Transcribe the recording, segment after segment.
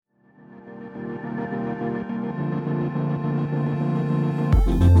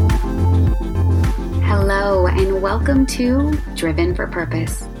welcome to Driven for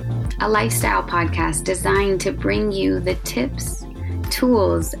Purpose, a lifestyle podcast designed to bring you the tips,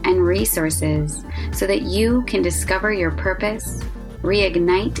 tools, and resources so that you can discover your purpose,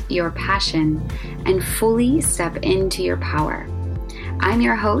 reignite your passion, and fully step into your power. I'm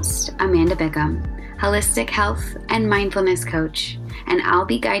your host, Amanda Bickham, holistic health and mindfulness coach, and I'll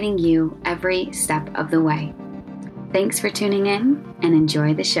be guiding you every step of the way. Thanks for tuning in and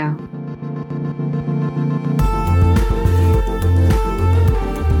enjoy the show.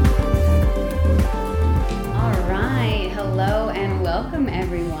 Welcome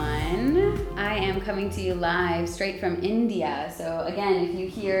everyone. I am coming to you live straight from India. So again, if you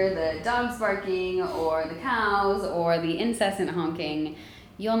hear the dogs barking or the cows or the incessant honking,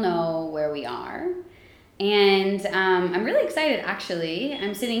 you'll know where we are. And I'm really excited actually.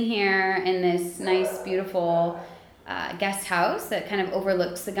 I'm sitting here in this nice, beautiful guest house that kind of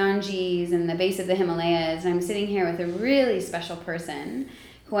overlooks the Ganges and the base of the Himalayas. And I'm sitting here with a really special person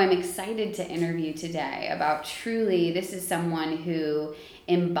who I'm excited to interview today about truly, this is someone who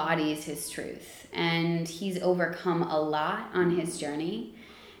embodies his truth, and he's overcome a lot on his journey.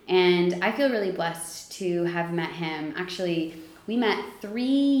 And I feel really blessed to have met him. Actually, we met 3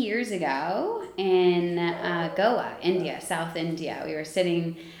 years ago in Goa, India, South India. We were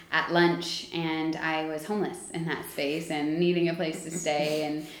sitting at lunch, and I was homeless in that space and needing a place to stay.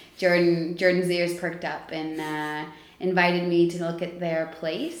 And Jordan's ears perked up and invited me to look at their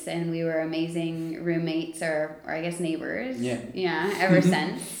place, and we were amazing roommates or I guess neighbors. Yeah, ever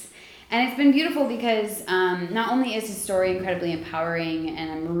since. And it's been beautiful because not only is his story incredibly empowering, and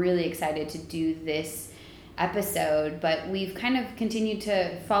I'm really excited to do this episode, but we've kind of continued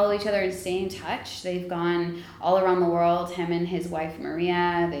to follow each other and stay in touch. They've gone all around the world, him and his wife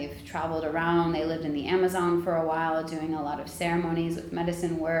Maria. They've traveled around. They lived in the Amazon for a while doing a lot of ceremonies with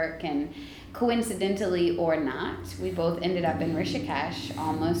medicine work, and coincidentally or not, we both ended up in Rishikesh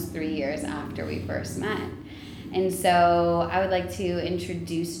almost 3 years after we first met. And so I would like to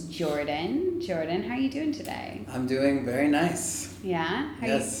introduce Jordan. Jordan, how are you doing today? I'm doing very nice. Yeah?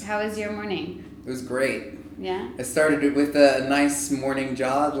 How was your morning? It was great. Yeah? I started with a nice morning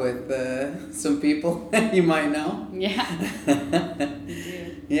jog with some people you might know. Yeah. You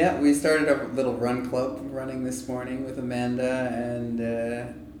do. Yeah, we started a little run club running this morning with Amanda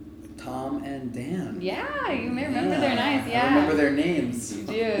and Tom and Dan. Yeah, you may remember their names. Yeah, I remember their names. You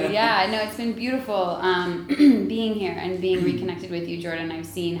do. Yeah, no, it's been beautiful being here and being reconnected with you, Jordan. I've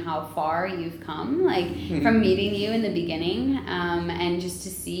seen how far you've come, like from meeting you in the beginning, and just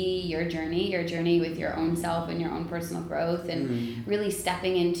to see your journey with your own self and your own personal growth, and really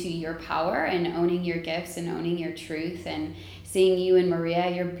stepping into your power and owning your gifts and owning your truth, and seeing you and Maria,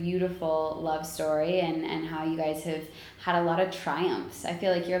 your beautiful love story, and how you guys have had a lot of triumphs. I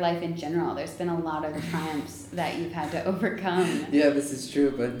feel like your life in general, there's been a lot of triumphs that you've had to overcome. Yeah, this is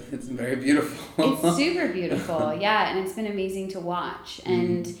true, but it's very beautiful. It's super beautiful, yeah, and it's been amazing to watch.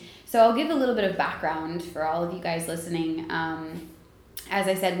 And so I'll give a little bit of background for all of you guys listening. As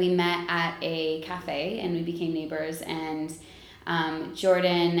I said, we met at a cafe and we became neighbors, and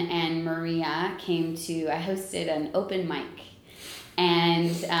Jordan and Maria I hosted an open mic. And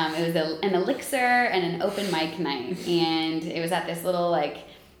it was an elixir and an open mic night, and it was at this little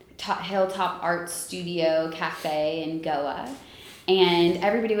hilltop art studio cafe in Goa, and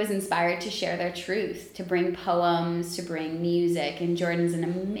everybody was inspired to share their truth, to bring poems, to bring music, and Jordan's an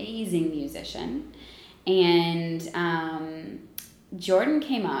amazing musician, and Jordan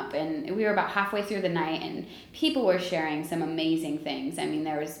came up, and we were about halfway through the night, and people were sharing some amazing things. I mean,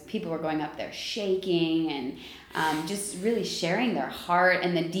 people were going up there shaking and just really sharing their heart.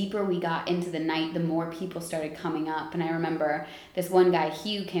 And the deeper we got into the night, the more people started coming up. And I remember this one guy,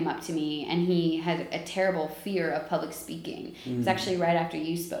 Hugh, came up to me, and he had a terrible fear of public speaking. It was actually right after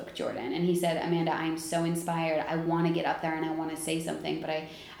you spoke, Jordan. And he said, Amanda, I'm so inspired. I want to get up there and I want to say something, but I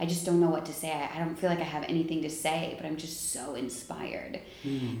just don't know what to say. I don't feel like I have anything to say, but I'm just so inspired.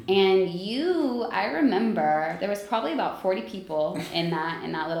 And I remember there was probably about 40 people in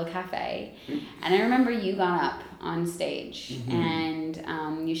that little cafe. And I remember you got up on stage and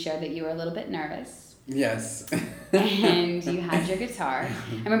you shared that you were a little bit nervous. Yes. And you had your guitar.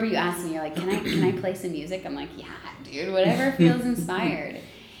 I remember you asked me, you're like, can I play some music? I'm like, yeah, dude, whatever feels inspired.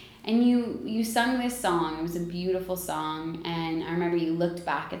 And you sung this song. It was a beautiful song. And I remember you looked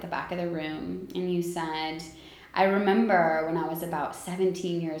back at the back of the room and you said, I remember when I was about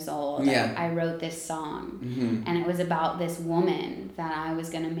 17 years old, I wrote this song. And it was about this woman that I was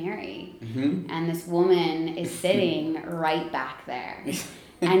going to marry. And this woman is sitting right back there.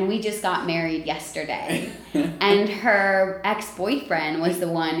 and we just got married yesterday. And her ex-boyfriend was the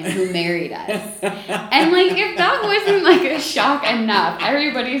one who married us. And like, if that wasn't like a shock enough,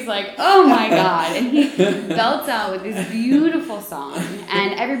 everybody's like, oh my God. And he belts out with this beautiful song,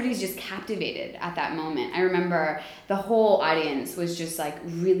 and everybody's just captivated at that moment. I remember the whole audience was just like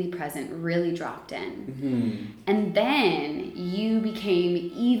really present, really dropped in. Mm-hmm. And then you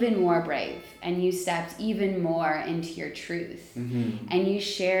became even more brave, and you stepped even more into your truth. Mm-hmm. And you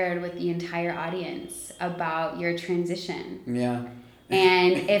shared with the entire audience about your transition. Yeah.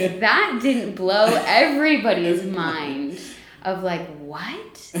 And if that didn't blow everybody's mind of like,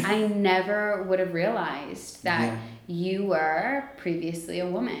 what? I never would have realized that you were previously a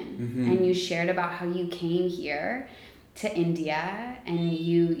woman. Mm-hmm. And you shared about how you came here to India, and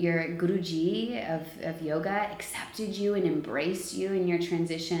your Guruji of yoga accepted you and embraced you in your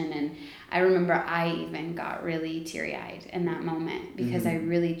transition. And I remember I even got really teary-eyed in that moment, because I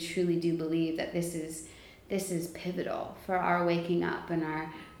really truly do believe that this is pivotal for our waking up and our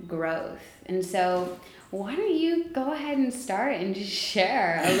growth. And so why don't you go ahead and start and just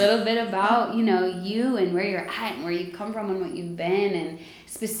share a little bit about, you and where you're at and where you've come from and what you've been, and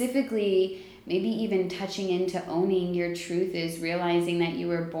specifically maybe even touching into owning your truth is realizing that you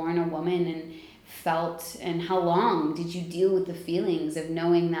were born a woman and felt, and how long did you deal with the feelings of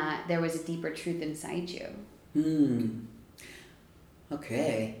knowing that there was a deeper truth inside you?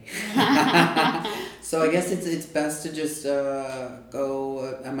 Okay. So I guess it's best to just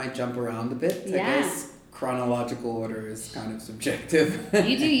go, I might jump around a bit. Yeah. I guess chronological order is kind of subjective.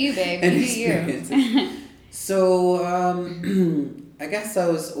 You do you, babe. You do you. So I guess I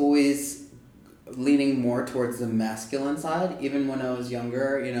was always leaning more towards the masculine side. Even when I was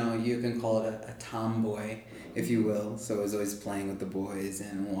younger, you can call it a tomboy, if you will. So I was always playing with the boys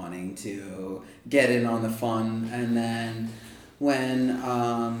and wanting to get in on the fun. And then when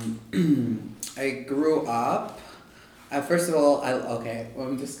I grew up, first of all,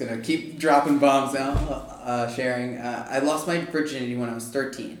 I'm just going to keep dropping bombs now, sharing. I lost my virginity when I was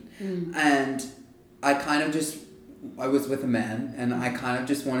 13. And I was with a man, and I kind of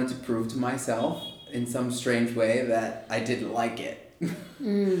just wanted to prove to myself in some strange way that I didn't like it.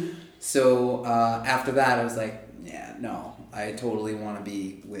 So after that, I was like, yeah, no, I totally want to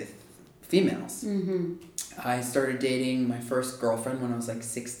be with females. Mm-hmm. I started dating my first girlfriend when I was like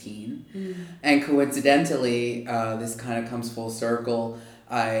 16. And coincidentally, this kind of comes full circle.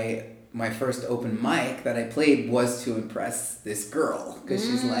 My first open mic that I played was to impress this girl, because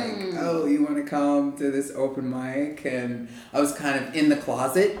she's like, oh, you want to come to this open mic? And I was kind of in the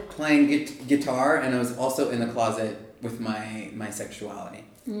closet playing guitar, and I was also in the closet with my sexuality.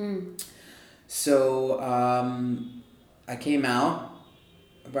 So I came out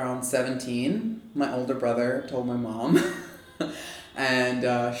around 17. My older brother told my mom.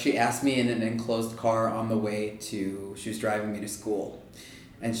 And she asked me in an enclosed car on the way she was driving me to school.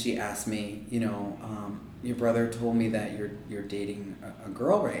 And she asked me, your brother told me that you're dating a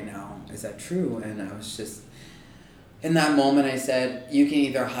girl right now. Is that true? And I was just, in that moment, I said, you can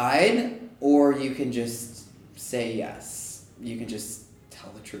either hide or you can just say yes. You can just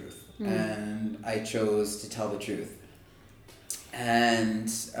tell the truth. And I chose to tell the truth. And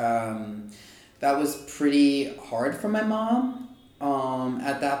that was pretty hard for my mom.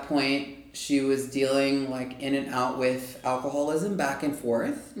 At that point, she was dealing in and out with alcoholism back and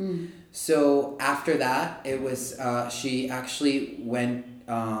forth. So after that, it was, she actually went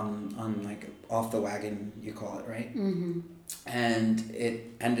on off the wagon, you call it, right? Mm-hmm. And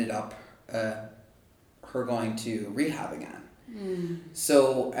it ended up her going to rehab again.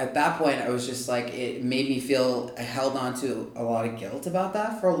 So at that point, I was just it made me feel, I held on to a lot of guilt about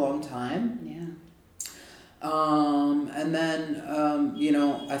that for a long time. Yeah. And then,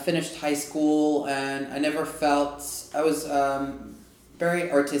 I finished high school, and I never felt, I was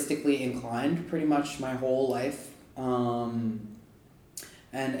very artistically inclined pretty much my whole life. And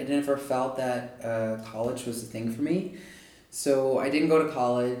I never felt that college was a thing for me. So I didn't go to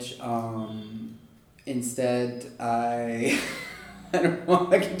college. Instead, I don't know,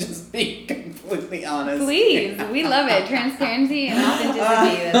 I can just be completely honest. Please, we love it. Transparency and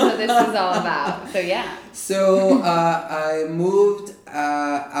authenticity. That's what this is all about. So, yeah. So, I moved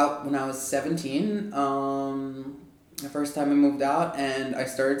out when I was 17. The first time I moved out, and I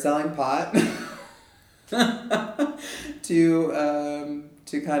started selling pot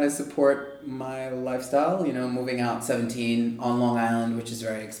to kind of support my lifestyle. Moving out 17 on Long Island, which is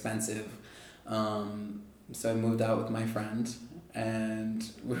very expensive. So I moved out with my friend, and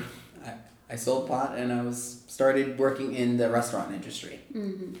I sold pot, and I started working in the restaurant industry,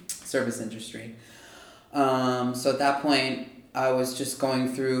 service industry. So at that point, I was just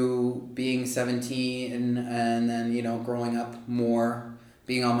going through being 17 and then, growing up more,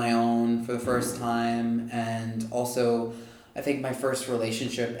 being on my own for the first time. And also, I think my first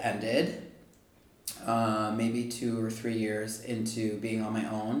relationship ended maybe 2 or 3 years into being on my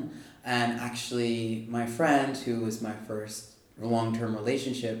own. And actually, my friend, who was my first long-term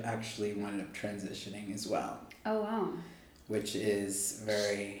relationship, actually wound up transitioning as well. Oh, wow. Which is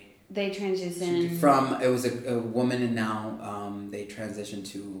very... They transitioned... It was a woman, and now they transitioned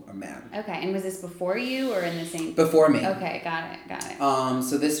to a man. Okay, and was this before you or in the same... Before me. Okay, got it.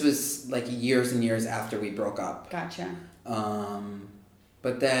 So this was like years and years after we broke up. Gotcha.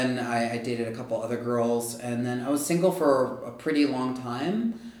 But then I dated a couple other girls, and then I was single for a pretty long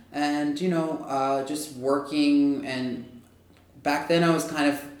time, and just working. And back then I was kind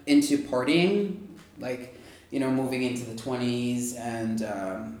of into partying, like moving into the 20s and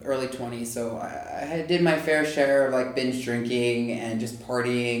early 20s. So I did my fair share of like binge drinking and just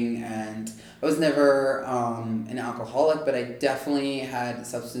partying, and I was never an alcoholic, but I definitely had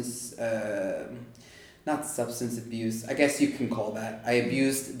not substance abuse, I guess you can call that. I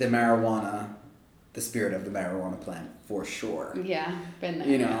abused the spirit of the marijuana plant, for sure. Yeah, been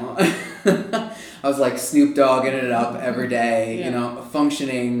there. I was like Snoop Dogging it up every day, a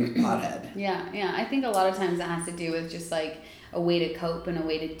functioning pothead. Yeah. I think a lot of times that has to do with just like a way to cope and a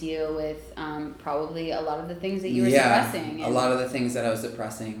way to deal with probably a lot of the things that you were suppressing. Yeah, a lot of the things that I was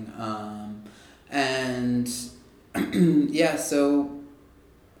suppressing. So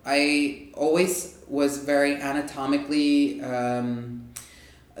I always was very anatomically,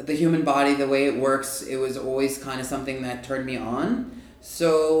 the human body, the way it works, it was always kind of something that turned me on.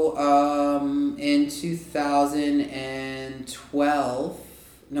 So in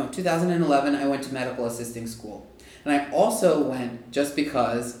 2011, I went to medical assisting school. And I also went just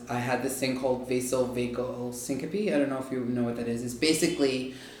because I had this thing called vasovagal syncope. I don't know if you know what that is. It's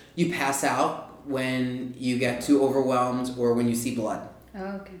basically you pass out when you get too overwhelmed or when you see blood. Oh,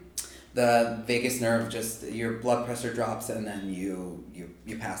 okay. The vagus nerve, just your blood pressure drops and then you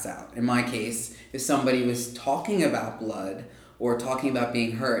pass out. In my case, if somebody was talking about blood or talking about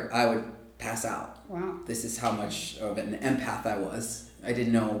being hurt, I would pass out. Wow. This is how much of an empath I was. I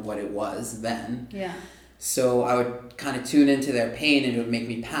didn't know what it was then. Yeah. So I would kind of tune into their pain and it would make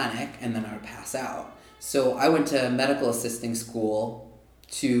me panic and then I would pass out. So I went to medical assisting school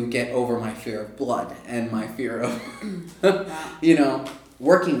to get over my fear of blood and my fear of,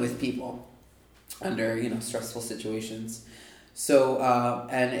 working with people under, stressful situations. So,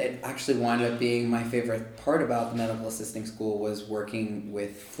 and it actually wound up being my favorite part about the medical assisting school was working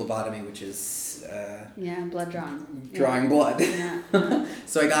with phlebotomy, which is... blood drawn. Drawing blood. Yeah.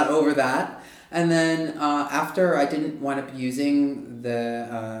 So I got over that. And then after I didn't wind up using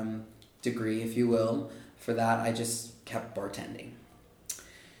the degree, if you will, for that, I just kept bartending.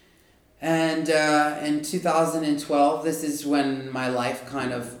 And in 2012, this is when my life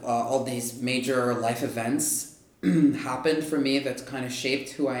kind of, all these major life events happened for me that's kind of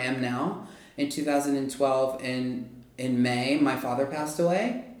shaped who I am now. In 2012, in May, my father passed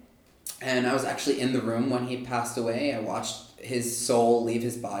away. And I was actually in the room when he passed away. I watched his soul leave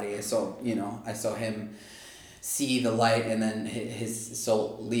his body. I saw him see the light and then his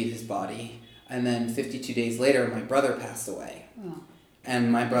soul leave his body. And then 52 days later, my brother passed away. Oh.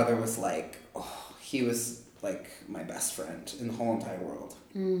 And my brother was like, he was like my best friend in the whole entire world.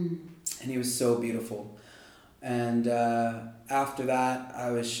 Mm. And he was so beautiful. And after that,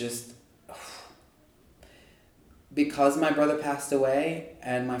 I was just, because my brother passed away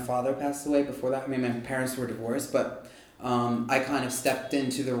and my father passed away before that, I mean, my parents were divorced, but I kind of stepped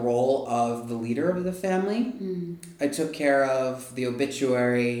into the role of the leader of the family. Mm. I took care of the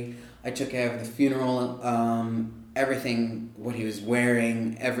obituary, I took care of the funeral, everything, what he was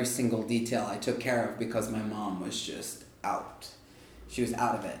wearing, every single detail I took care of because my mom was just out. She was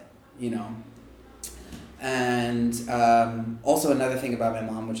out of it, And also another thing about my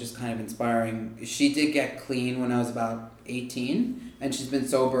mom, which is kind of inspiring, she did get clean when I was about 18, and she's been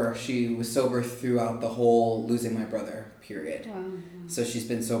sober. She was sober throughout the whole losing my brother period. Wow. So she's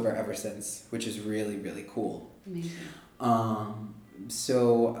been sober ever since, which is really, really cool. Amazing.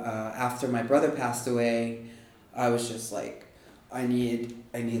 So after my brother passed away, I was just like, I need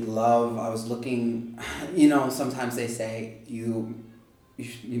love. I was looking, sometimes they say you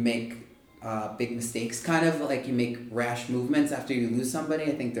make big mistakes, kind of like you make rash movements after you lose somebody.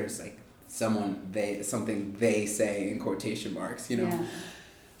 I think there's like something they say in quotation marks, Yeah.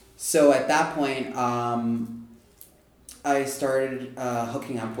 So at that point, I started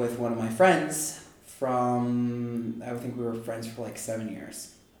hooking up with one of my friends I think we were friends for like 7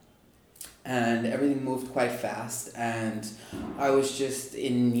 years. and everything moved quite fast, and I was just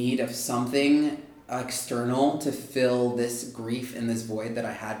in need of something external to fill this grief and this void that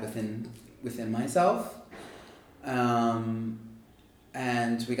I had within myself.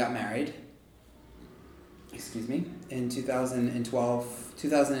 And we got married, in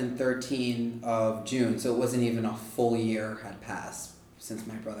 2013 of June, so it wasn't even a full year had passed since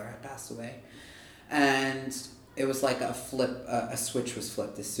my brother had passed away. And it was like a switch was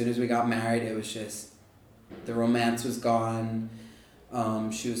flipped. As soon as we got married, it was just, the romance was gone.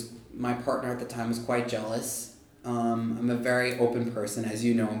 My partner at the time was quite jealous. I'm a very open person, as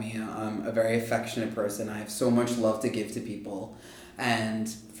you know me. I'm a very affectionate person. I have so much love to give to people. And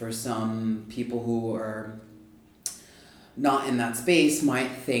for some people who are not in that space might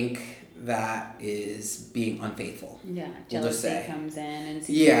think that is being unfaithful. Yeah, jealousy comes in and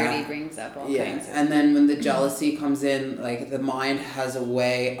security brings up all kinds of... And then when the jealousy comes in, like, the mind has a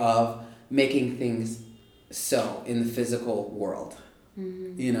way of making things so in the physical world,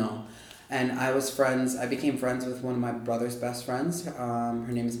 you know. And I became friends with one of my brother's best friends. Her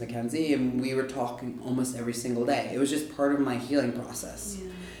name is Mackenzie, and we were talking almost every single day. It was just part of my healing process. Yeah.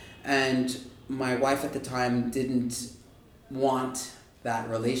 And my wife at the time didn't want that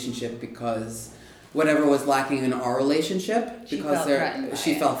relationship because whatever was lacking in our relationship, she felt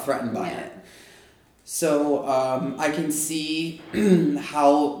threatened by it. So I can see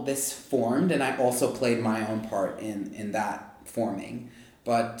how this formed, and I also played my own part in that forming.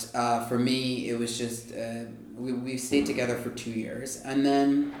 But for me, it was just, we stayed together for 2 years. And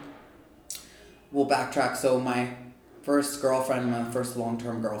then we'll backtrack. So my first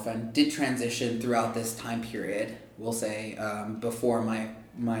long-term girlfriend, did transition throughout this time period, we'll say, before my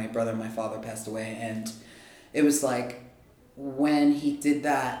brother and my father passed away. And it was like, when he did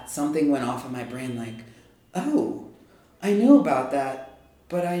that, something went off in my brain like, oh, I know about that,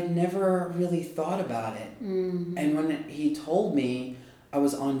 but I never really thought about it. Mm-hmm. And when he told me, I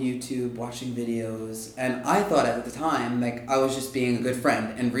was on YouTube watching videos, and I thought at the time, like, I was just being a good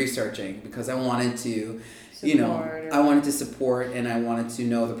friend and researching because I wanted to, I wanted to support, and I wanted to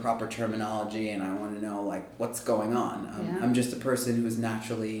know the proper terminology, and I want to know, like, what's going on. I'm just a person who is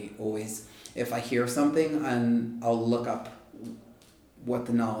naturally always, if I hear something, I'll look up what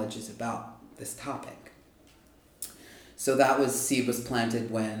the knowledge is about this topic. So seed was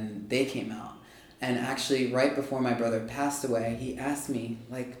planted when they came out. And actually, right before my brother passed away, he asked me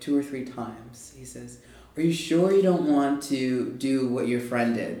like 2 or 3 times. He says, "Are you sure you don't want to do what your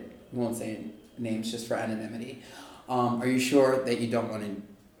friend did?" We won't say names just for anonymity. Are you sure that you don't want to,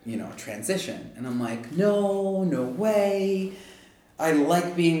 transition? And I'm like, no way. I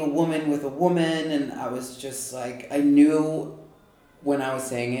like being a woman with a woman. And I was just like, I knew when I was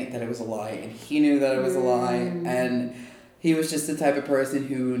saying it that it was a lie. And he knew that it was a lie. And he was just the type of person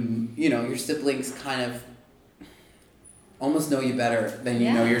who, your siblings kind of almost know you better than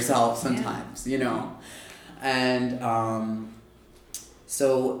you know yourself sometimes, And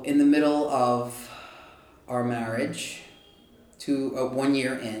so in the middle of our marriage, 1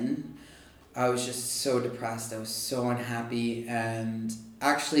 year in, I was just so depressed. I was so unhappy. And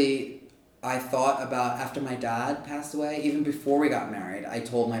actually, I thought about, after my dad passed away, even before we got married, I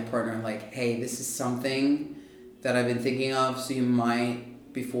told my partner, like, hey, this is something that I've been thinking of, so you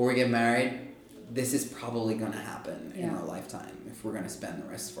might, before we get married, this is probably going to happen in our lifetime if we're going to spend the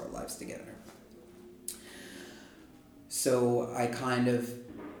rest of our lives together. So I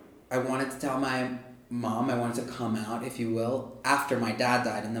wanted to tell my mom, I wanted to come out, if you will, after my dad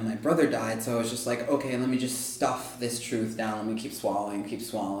died, and then my brother died, so I was just like, okay, let me just stuff this truth down, let me keep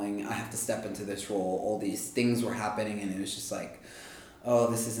swallowing, I have to step into this role, all these things were happening, and it was just like, oh,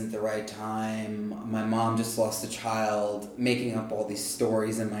 this isn't the right time, my mom just lost a child, making up all these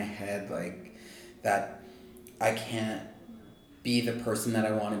stories in my head, like, that I can't be the person that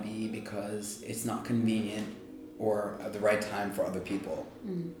I want to be because it's not convenient or the right time for other people.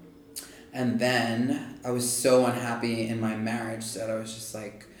 Mm. And then I was so unhappy in my marriage that I was just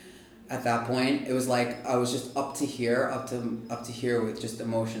like, at that point, it was like I was just up to here with just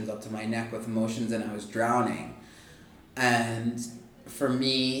emotions, up to my neck with emotions, and I was drowning. And for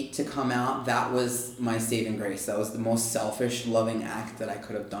me to come out, that was my saving grace. That was the most selfish, loving act that I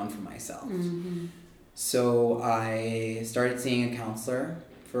could have done for myself. Mm-hmm. So I started seeing a counselor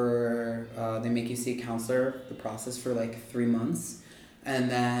they make you see a counselor, the process for like 3 months.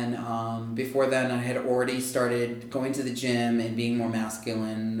 And then before then, I had already started going to the gym and being more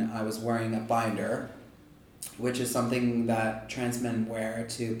masculine. I was wearing a binder, which is something that trans men wear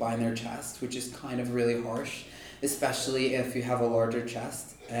to bind their chest, which is kind of really harsh, especially if you have a larger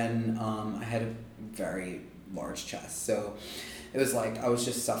chest. And I had a very large chest. So it was like I was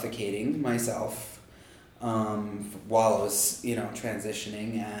just suffocating myself while I was,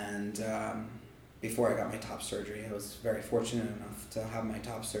 transitioning. And before I got my top surgery, I was very fortunate enough to have my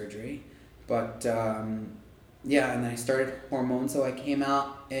top surgery. But and then I started hormones. So I came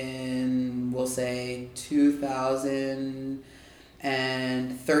out in, we'll say,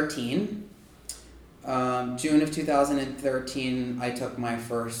 2013. June of 2013, I took my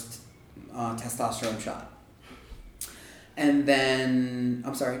first testosterone shot. And then,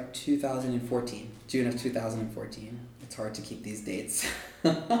 2014. June of 2014. It's hard to keep these dates.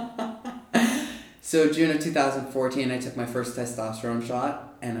 So June of 2014, I took my first testosterone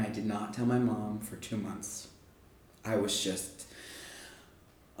shot, and I did not tell my mom for 2 months. I was just,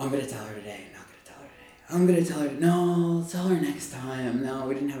 I'm going to tell her today, not going to tell her today. I'm going to tell her, no, tell her next time. No,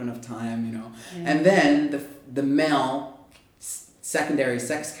 we didn't have enough time, Yeah. And then the male secondary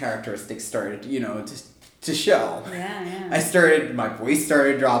sex characteristics started, to show. Yeah. My voice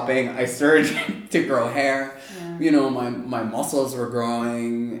started dropping. I started to grow hair. Yeah. My muscles were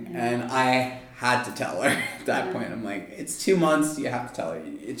growing, and I had to tell her at that point. I'm like, it's 2 months. You have to tell her.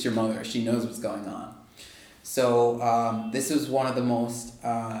 It's your mother. She knows what's going on. So this was one of the most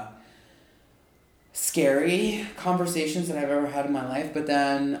scary conversations that I've ever had in my life. But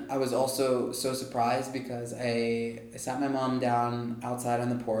then I was also so surprised because I sat my mom down outside on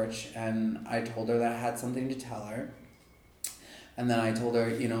the porch, and I told her that I had something to tell her. And then I told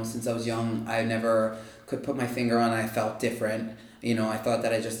her, since I was young, I never could put my finger on it. I felt different. I thought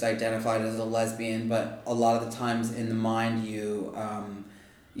that I just identified as a lesbian, but a lot of the times in the mind you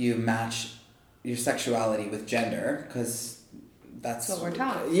match your sexuality with gender, because that's what we're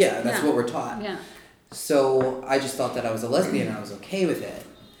taught. Yeah, that's what we're taught. Yeah. So I just thought that I was a lesbian and I was okay with it.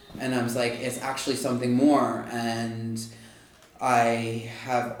 And I was like, it's actually something more. And I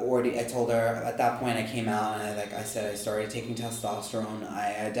told her at that point, I came out and I said I started taking testosterone.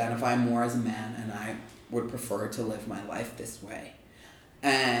 I identify more as a man, and I would prefer to live my life this way.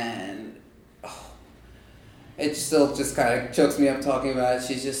 And it still just kind of chokes me up talking about it.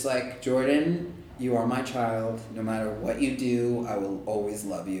 She's just like, Jordan, you are my child. No matter what you do, I will always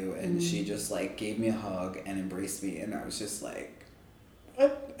love you. And she just gave me a hug and embraced me. And I was just like,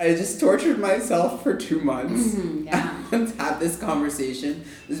 what? I just tortured myself for 2 months to have this conversation,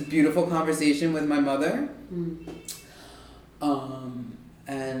 this beautiful conversation with my mother. And,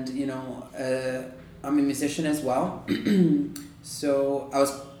 I'm a musician as well. So I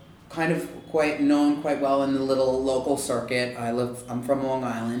was kind of known quite well in the little local circuit. I'm from Long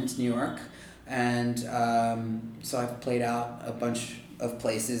Island, New York. And so I've played out a bunch of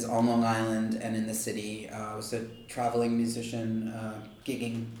places on Long Island and in the city. I was a traveling musician,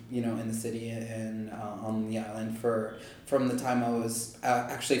 gigging, in the city and on the island from the time I was,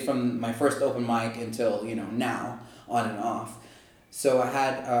 actually from my first open mic until, now, on and off. So I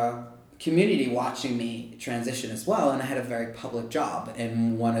had community watching me transition as well, and I had a very public job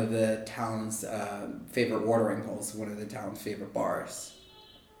in one of the town's favorite watering holes, one of the town's favorite bars.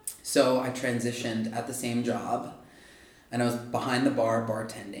 So I transitioned at the same job, and I was behind the bar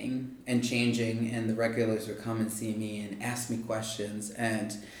bartending and changing, and the regulars would come and see me and ask me questions.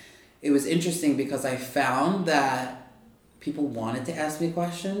 And it was interesting because I found that people wanted to ask me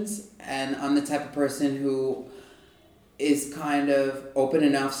questions, and I'm the type of person who is kind of open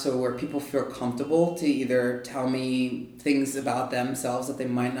enough so where people feel comfortable to either tell me things about themselves that they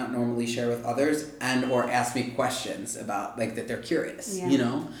might not normally share with others, and or ask me questions about that they're curious,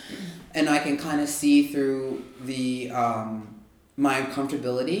 and I can kind of see through the my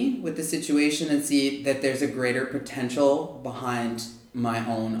uncomfortability with the situation and see that there's a greater potential behind my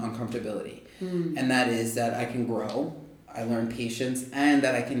own uncomfortability, and that is that I can grow, I learn patience, and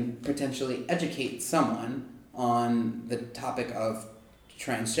that I can potentially educate someone on the topic of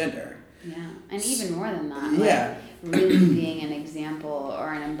transgender. Yeah, and even more than that, really being an example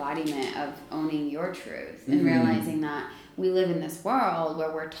or an embodiment of owning your truth and realizing that we live in this world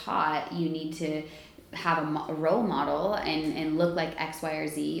where we're taught you need to have a role model and look like X, Y, or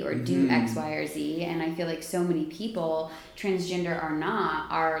Z, or do X, Y, or Z. And I feel like so many people, transgender or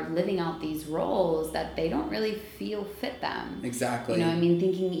not, are living out these roles that they don't really feel fit them. Exactly.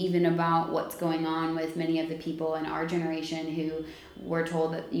 Thinking even about what's going on with many of the people in our generation who were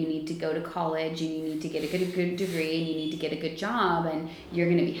told that you need to go to college and you need to get a good degree and you need to get a good job and you're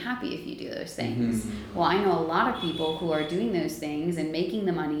going to be happy if you do those things. Well, I know a lot of people who are doing those things and making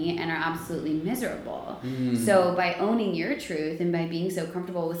the money and are absolutely miserable. So by owning your truth and by being so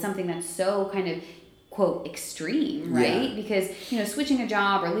comfortable with something that's so kind of quote extreme, right? Yeah. Because switching a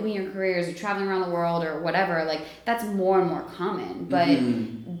job or leaving your careers or traveling around the world or whatever, that's more and more common. But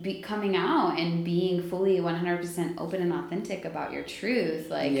coming out and being fully 100% open and authentic about your truth,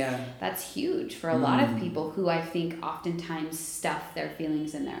 like that's huge for a lot of people who I think oftentimes stuff their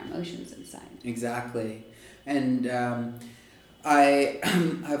feelings and their emotions inside. Exactly. And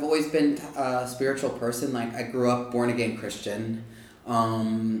I've always been a spiritual person. Like, I grew up born again Christian,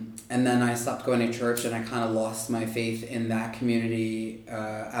 and then I stopped going to church, and I kind of lost my faith in that community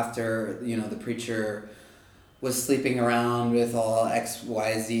after, you know, the preacher was sleeping around with all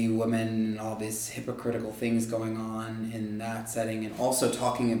XYZ women and all these hypocritical things going on in that setting, and also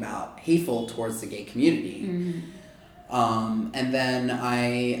talking about hateful towards the gay community. And then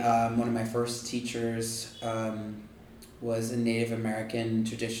one of my first teachers was a Native American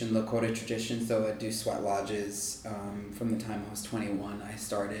tradition, Lakota tradition, so I do sweat lodges from the time I was 21. I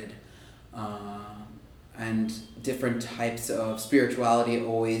started, and different types of spirituality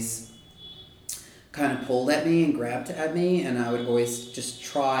always kind of pulled at me and grabbed at me, and I would always just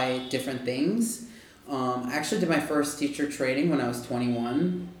try different things. I actually did my first teacher training when I was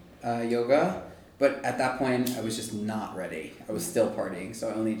 21, yoga, but at that point I was just not ready. I was still partying, so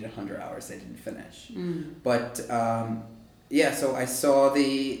I only did 100 hours. I didn't finish. But so I saw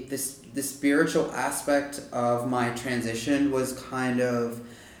the spiritual aspect of my transition was kind of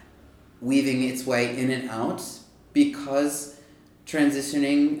weaving its way in and out, because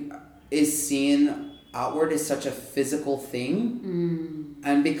transitioning is seen outward as such a physical thing.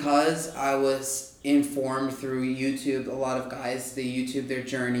 And because I was informed through YouTube, a lot of guys, they YouTube their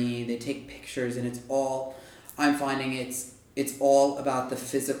journey, they take pictures, and I'm finding it's all about the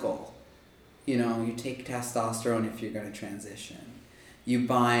physical. You know, you take testosterone if you're going to transition. You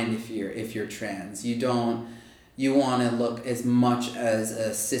bind if you're trans. You want to look as much as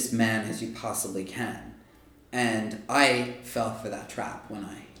a cis man as you possibly can. And I fell for that trap when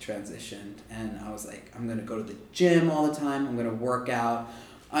I transitioned, and I was like, I'm gonna go to the gym all the time, I'm gonna work out,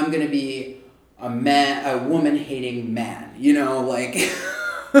 I'm gonna be a woman hating man, you know, like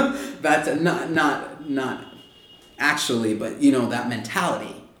that's not actually, but you know, that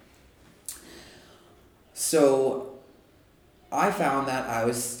mentality. So I found that I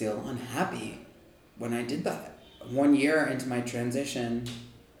was still unhappy when I did that. 1 year into my transition,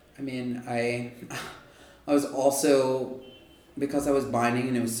 I mean, I was also, because I was binding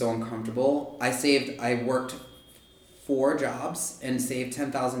and it was so uncomfortable, I worked 4 jobs and saved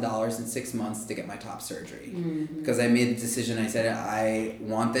 $10,000 in 6 months to get my top surgery. Because I made the decision, I said, I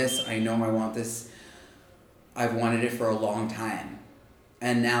want this, I know I want this, I've wanted it for a long time.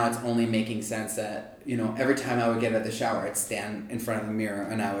 And now it's only making sense that, you know, every time I would get out of the shower, I'd stand in front of the mirror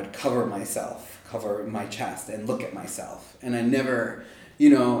and I would cover my chest and look at myself. And I never, you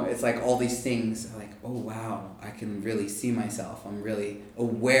know, it's like all these things, like, oh wow, I can really see myself. I'm really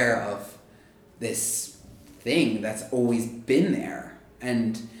aware of this thing that's always been there.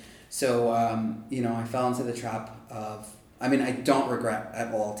 And so, you know, I fell into the trap of, I mean, I don't regret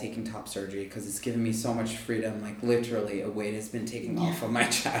at all taking top surgery because it's given me so much freedom. Like, literally, a weight has been taken off of my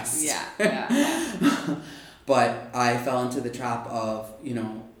chest. Yeah. But I fell into the trap of, you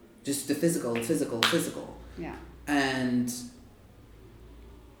know, just the physical. Yeah. And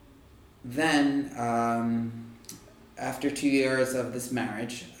then, after 2 years of this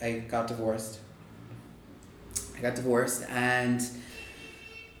marriage, I got divorced, and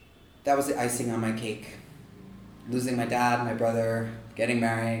that was the icing on my cake. Losing my dad, my brother, getting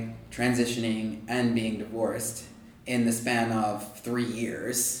married, transitioning, and being divorced in the span of 3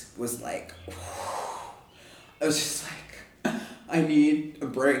 years was like, I was just like, I need a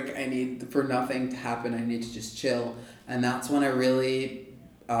break. I need for nothing to happen. I need to just chill. And that's when I really,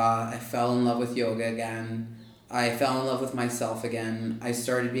 I fell in love with yoga again. I fell in love with myself again. I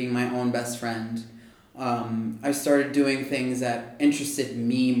started being my own best friend. I started doing things that interested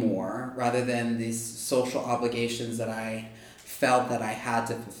me more rather than these social obligations that I felt that I had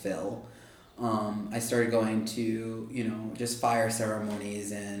to fulfill. I started going to, you know, just fire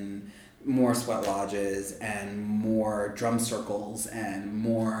ceremonies and more sweat lodges and more drum circles and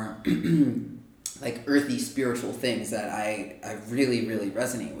more like earthy spiritual things that I really, really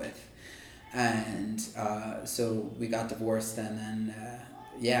resonate with. And so we got divorced, and then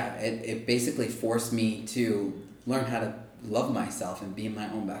it basically forced me to learn how to love myself and be my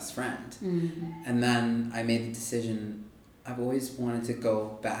own best friend. Mm-hmm. And then I made the decision, I've always wanted to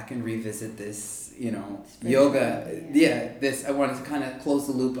go back and revisit this, you know, yoga. I wanted to kind of close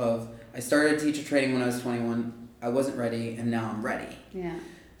the loop of, I started teacher training when I was 21. I wasn't ready, and now I'm ready. Yeah.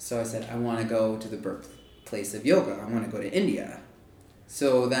 So I said, I want to go to the birthplace of yoga. I want to go to India.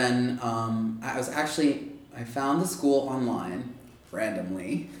 So then I found the school online,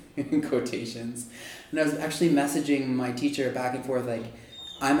 randomly, in quotations. And I was actually messaging my teacher back and forth, like,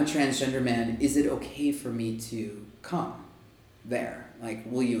 I'm a transgender man. Is it okay for me to come there? Like,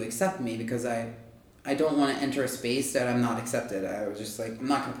 will you accept me? Because I don't want to enter a space that I'm not accepted. I was just like, I'm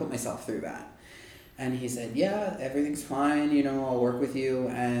not going to put myself through that. And he said, yeah, everything's fine, you know, I'll work with you.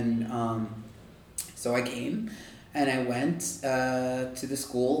 And so I came and I went to the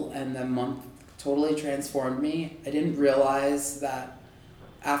school, and the month totally transformed me. I didn't realize that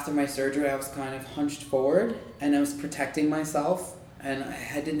after my surgery I was kind of hunched forward and I was protecting myself, and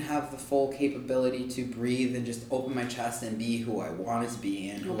I didn't have the full capability to breathe and just open my chest and be who I wanted to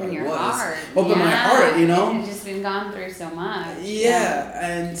be and who Open I your was. heart. Open my heart, you know? You've just been gone through so much. Yeah,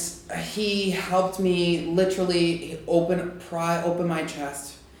 and he helped me literally open my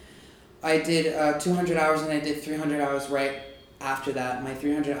chest. I did 200 hours and I did 300 hours right after that. My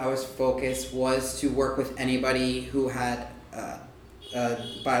 300 hours focus was to work with anybody who had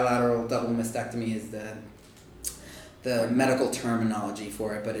bilateral double mastectomy is the medical terminology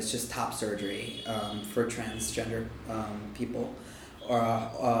for it, but it's just top surgery for transgender people,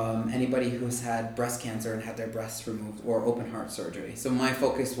 or anybody who's had breast cancer and had their breasts removed, or open heart surgery. So my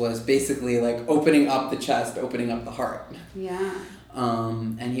focus was basically like opening up the chest, opening up the heart. Yeah.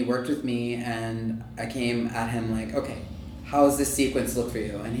 And he worked with me, and I came at him like, okay, how does this sequence look for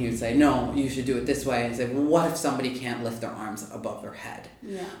you? And he would say, no, you should do it this way. And I said, well, what if somebody can't lift their arms above their head?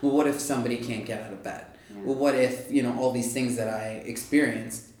 Yeah. Well, what if somebody can't get out of bed? Yeah. Well, what if, you know, all these things that I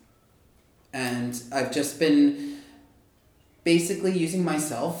experienced? And I've just been basically using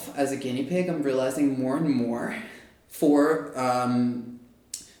myself as a guinea pig. I'm realizing more and more for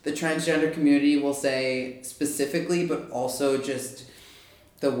the transgender community, we'll say specifically, but also just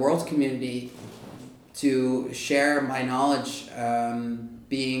the world community, to share my knowledge,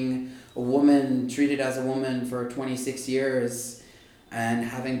 being a woman, treated as a woman for 26 years, and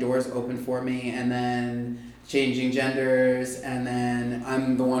having doors open for me, and then changing genders, and then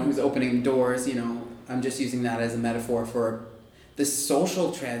I'm the one who's opening doors, you know. I'm just using that as a metaphor for the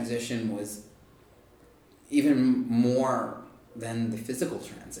social transition was even more than the physical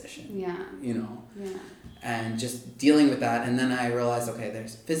transition. Yeah. You know? Yeah. And just dealing with that, and then I realized, okay,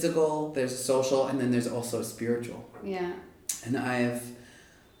 there's physical, there's social, and then there's also spiritual. Yeah. And I have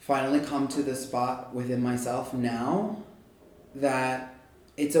finally come to the spot within myself now that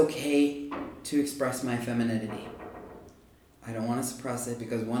it's okay to express my femininity. I don't want to suppress it,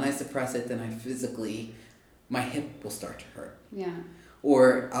 because when I suppress it, then I physically, my hip will start to hurt. Yeah.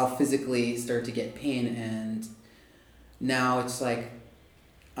 Or I'll physically start to get pain, and now it's like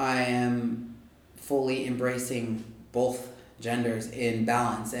I am fully embracing both genders in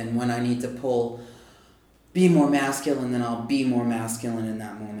balance, and when I need to be more masculine, then I'll be more masculine in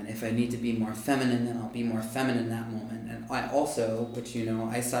that moment. If I need to be more feminine, then I'll be more feminine in that moment. And I also, which you know,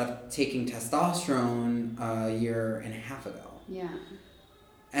 I stopped taking testosterone a year and a half ago. Yeah.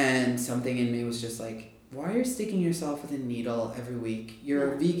 And something in me was just like, why are you sticking yourself with a needle every week?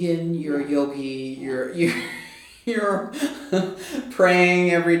 You're a vegan, you're a yogi, you're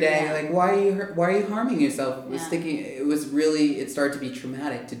praying every day. Yeah. Like, why are you harming yourself? It was Yeah. it started to be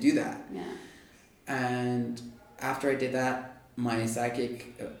traumatic to do that. Yeah. And after I did that, my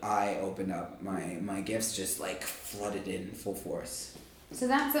psychic eye opened up. My gifts just like flooded in full force. So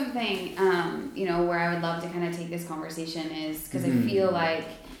that's something, you know, where I would love to kind of take this conversation is because Mm-hmm. I feel like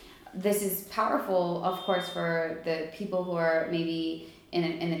this is powerful, of course, for the people who are maybe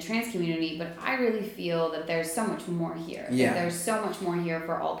in the trans community, but I really feel that there's so much more here. Yeah. That there's so much more here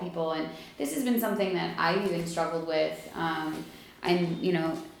for all people, and this has been something that I've even struggled with. I'm, you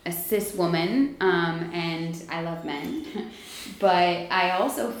know, a cis woman, and I love men, but I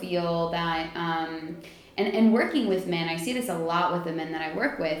also feel that, and working with men, I see this a lot with the men that I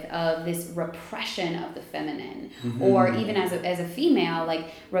work with, of this repression of the feminine, Mm-hmm. or even as a female, like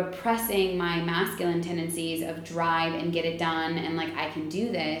repressing my masculine tendencies of drive and get it done, and like I can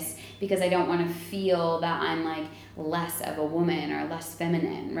do this because I don't want to feel that I'm like less of a woman or less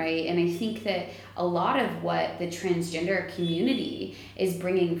feminine, right? And I think that a lot of what the transgender community is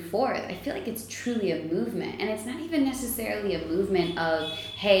bringing forth, I feel like it's truly a movement. And it's not even necessarily a movement of,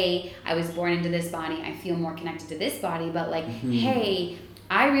 hey, I was born into this body, I feel more connected to this body, but like, Mm-hmm. hey,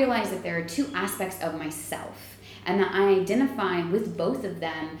 I realize that there are two aspects of myself, and that I identify with both of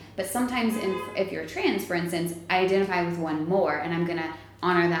them, but sometimes if you're trans, for instance, I identify with one more, and I'm gonna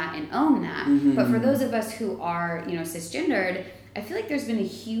honor that and own that. Mm-hmm. But for those of us who are, you know, cisgendered, I feel like there's been a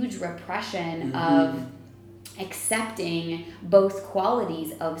huge repression Mm-hmm. of accepting both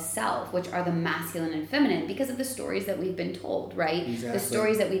qualities of self, which are the masculine and feminine, because of the stories that we've been told, right? Exactly. The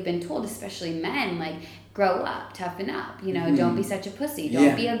stories that we've been told, especially men, like grow up, toughen up, don't be such a pussy,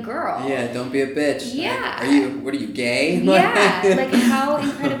 don't be a girl. Yeah, don't be a bitch. Yeah. What are you, gay? Yeah, like how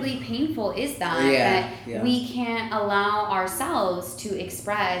incredibly painful is that? Yeah. We can't allow ourselves to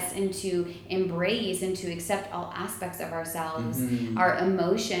express and to embrace and to accept all aspects of ourselves, our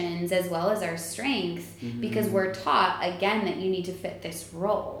emotions as well as our strength, because we're taught, again, that you need to fit this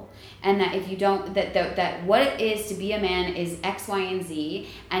role. And that if you don't, that what it is to be a man is X, Y, and Z,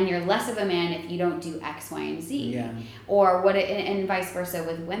 and you're less of a man if you don't do X, Y, and Z. Yeah. Or and vice versa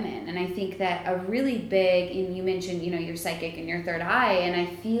with women. And I think that a really big, and you mentioned, your psychic and your third eye, and I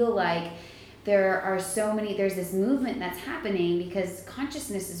feel like there's this movement that's happening because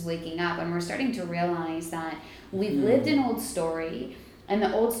consciousness is waking up, and we're starting to realize that we've lived an old story. And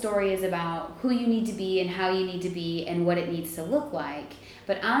the old story is about who you need to be and how you need to be and what it needs to look like.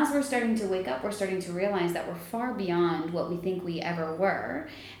 But as we're starting to wake up, we're starting to realize that we're far beyond what we think we ever were.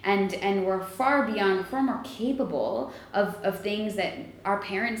 And we're far more capable of things that our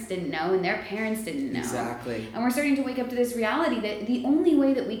parents didn't know and their parents didn't know. Exactly. And we're starting to wake up to this reality that the only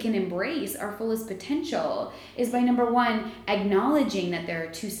way that we can embrace our fullest potential is by, number one, acknowledging that there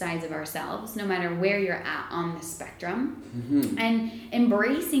are two sides of ourselves, no matter where you're at on the spectrum, and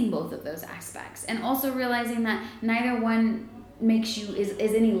embracing both of those aspects, and also realizing that neither one makes you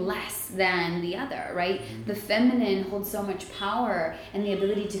is any less than the other, right? The feminine holds so much power and the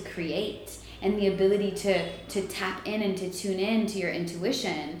ability to create and the ability to tap in and to tune in to your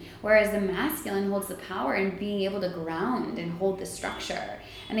intuition, whereas the masculine holds the power in being able to ground and hold the structure.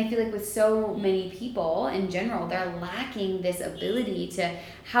 And I feel like with so many people in general, they're lacking this ability to,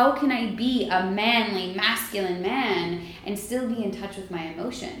 how can I be a manly, masculine man and still be in touch with my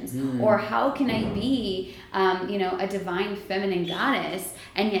emotions? Or how can I be, a divine feminine goddess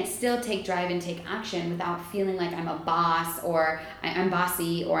and yet still take drive and take action without feeling like I'm a boss or I'm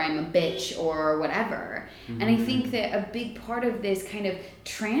bossy or I'm a bitch or whatever. And I think that a big part of this kind of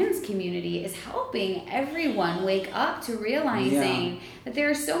trans community is helping everyone wake up to realizing that there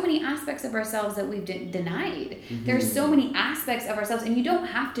are so many aspects of ourselves that we've denied. There are so many aspects of ourselves, and you don't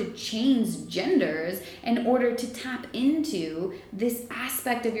have to change genders in order to tap into this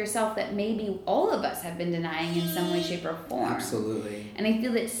aspect of yourself that maybe all of us have been denying in some way, shape, or form. Absolutely. And I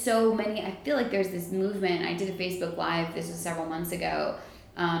feel that I feel like there's this movement. I did a Facebook Live, this was several months ago,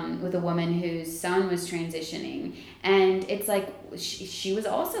 with a woman whose son was transitioning, and it's like she was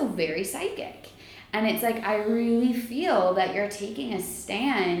also very psychic, and it's like, I really feel that you're taking a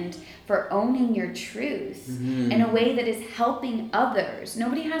stand for owning your truth in a way that is helping others.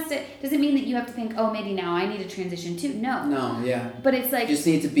 Nobody doesn't mean that you have to think, oh, maybe now I need to transition too. No, but it's like, you just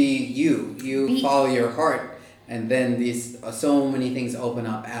need to be you follow your heart. And then so many things open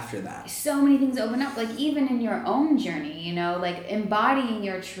up after that. So many things open up, like even in your own journey, like embodying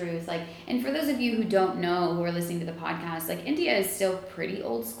your truth. Like, and for those of you who don't know, who are listening to the podcast, like India is still pretty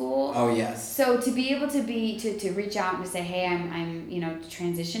old school. Oh, yes. So to be able to reach out and to say, hey, I'm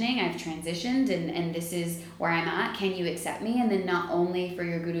transitioning, I've transitioned, and this is where I'm at. Can you accept me? And then not only for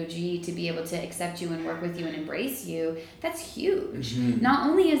your Guruji to be able to accept you and work with you and embrace you, that's huge. Not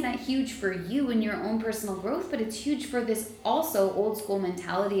only is that huge for you and your own personal growth, but it's huge for this also old school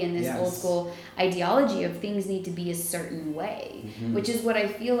mentality and this old school ideology of things need to be a certain way, which is what I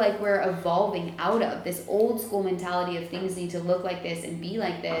feel like we're evolving out of, this old school mentality of things need to look like this and be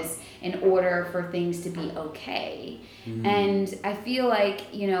like this in order for things to be okay. And I feel like,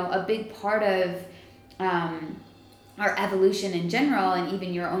 a big part of our evolution in general, and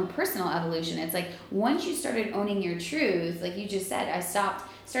even your own personal evolution, it's like once you started owning your truth, like you just said, I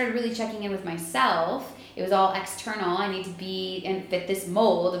started really checking in with myself. It was all external. I need to be and fit this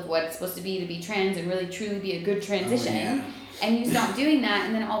mold of what it's supposed to be trans and really truly be a good transition. And you stopped doing that,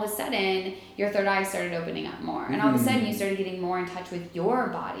 and then all of a sudden your third eye started opening up more, and all of a sudden you started getting more in touch with your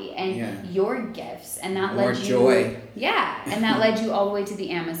body and your gifts, and that led you joy. And that led you all the way to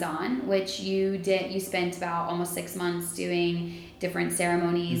the Amazon, which you did. You spent about almost 6 months doing different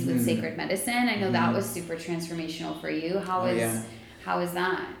ceremonies with sacred medicine. I know that was super transformational for you. How was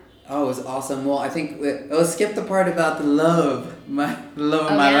that? Oh, it was awesome. Well, I think we'll skip the part about the love of my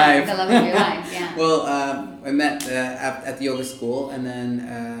life. The love of your life, yeah. Well, I met at the yoga school, and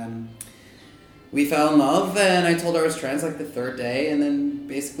then we fell in love, and I told her I was trans like the third day, and then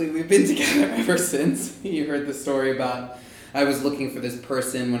basically we've been together ever since. You heard the story about I was looking for this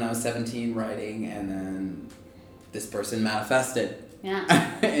person when I was 17 writing, and then this person manifested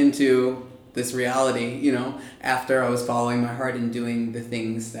into this reality, after I was following my heart and doing the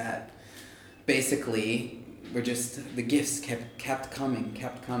things that basically we're just, the gifts kept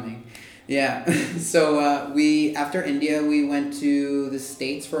coming. Yeah. So we, after India, we went to the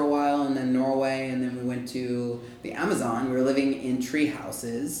States for a while, and then Norway, and then we went to the Amazon. We were living in tree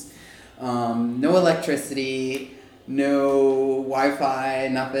houses. No electricity, no Wi-Fi,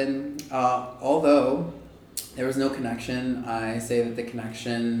 nothing. Although there was no connection, I say that the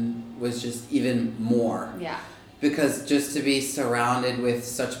connection was just even more. Yeah. Because just to be surrounded with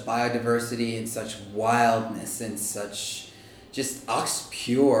such biodiversity and such wildness and such just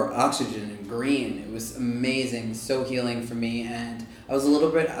pure oxygen and green, it was amazing, so healing for me. And I was a little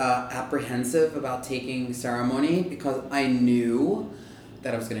bit apprehensive about taking ceremony because I knew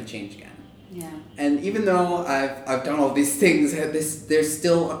that I was going to change again. Yeah. And even though I've done all these things, there's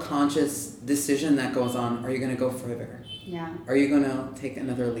still a conscious decision that goes on. Are you going to go further? Yeah. Are you going to take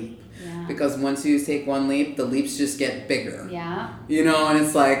another leap? Yeah. Because once you take one leap, the leaps just get bigger. Yeah. You know, and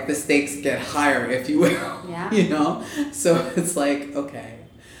it's like the stakes get higher, if you will. Yeah. You know? So it's like, okay,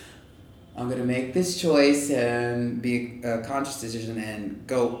 I'm going to make this choice and be a conscious decision and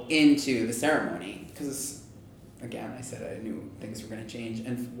go into the ceremony. Because, again, I said I knew things were going to change.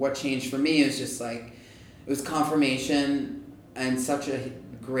 And what changed for me is just like, it was confirmation, and such a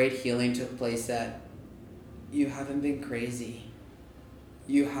great healing took place that you haven't been crazy.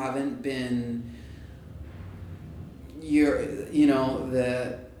 You haven't been,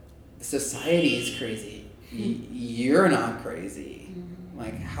 the society is crazy. You're not crazy.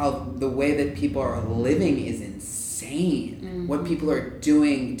 Like how the way that people are living is insane. What people are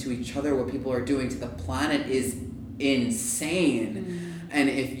doing to each other, what people are doing to the planet is insane. And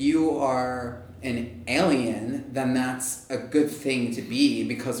if you are an alien, then that's a good thing to be,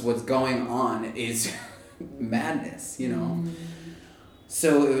 because what's going on is madness, you know?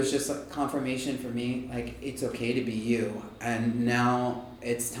 So it was just like confirmation for me, like, it's okay to be you. And now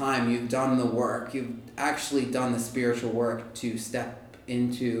it's time. You've done the work. You've actually done the spiritual work to step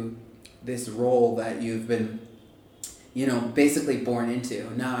into this role that you've been, basically born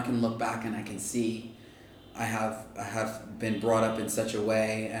into. Now I can look back and I can see I have been brought up in such a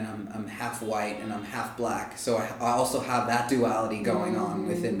way, and I'm half white and I'm half black. So I also have that duality going on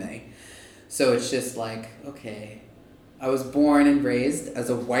within me. So it's just like, okay, I was born and raised as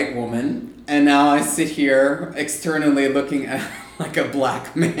a white woman, and now I sit here externally looking at like a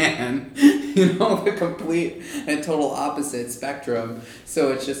black man, the complete and total opposite spectrum.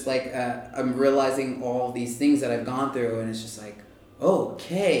 So it's just like, I'm realizing all these things that I've gone through, and it's just like,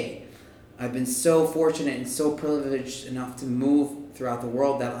 okay, I've been so fortunate and so privileged enough to move throughout the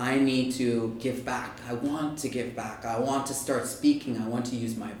world that I need to give back. I want to give back. I want to start speaking. I want to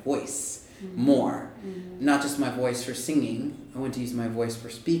use my voice more. Not just my voice for singing. I want to use my voice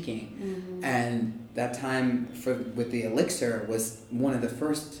for speaking. And that time with the elixir was one of the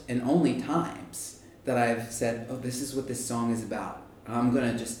first and only times that I've said, oh, this is what this song is about. I'm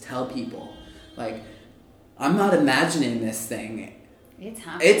going to just tell people. Like, I'm not imagining this thing.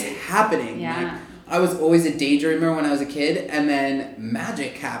 It's happening. Yeah. Like, I was always a daydreamer when I was a kid, and then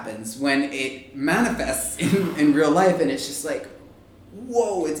magic happens when it manifests in real life, and it's just like,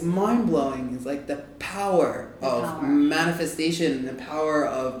 whoa, it's mind-blowing. It's like the power of manifestation, the power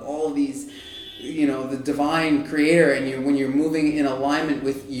of all these, the divine creator, and when you're moving in alignment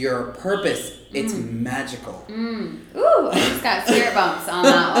with your purpose, it's magical. Ooh, I just got spirit bumps on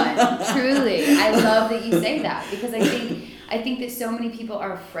that one. Truly. I love that you say that, because I think that so many people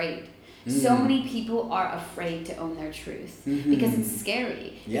are afraid. So many people are afraid to own their truth because it's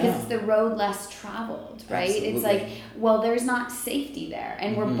scary. Yeah. Because it's the road less traveled, right? Absolutely. It's like, well, there's not safety there.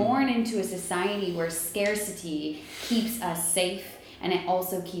 And we're born into a society where scarcity keeps us safe, and it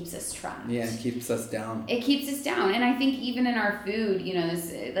also keeps us trapped. Yeah, it keeps us down. It keeps us down. And I think even in our food,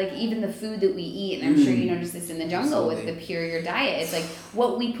 this, like even the food that we eat, and I'm sure you notice this in the jungle with the Pure diet, it's like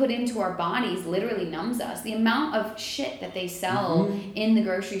what we put into our bodies literally numbs us. The amount of shit that they sell in the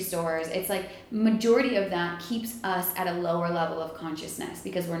grocery stores, it's like majority of that keeps us at a lower level of consciousness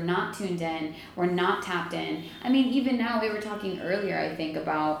because we're not tuned in, we're not tapped in. I mean, even now, we were talking earlier, I think,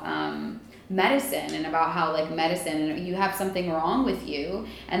 about medicine, and about how like medicine, and you have something wrong with you,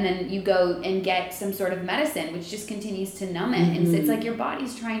 and then you go and get some sort of medicine which just continues to numb it, and so it's like your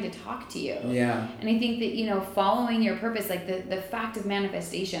body's trying to talk to you. Yeah. And I think that following your purpose, like the fact of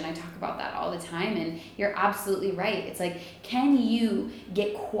manifestation, I talk about that all the time, and you're absolutely right. It's like, can you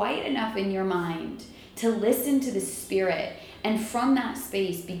get quiet enough in your mind to listen to the spirit, and from that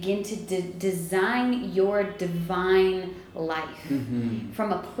space begin to design your divine life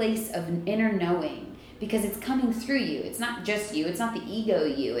from a place of inner knowing, because it's coming through you. It's not just you. It's not the ego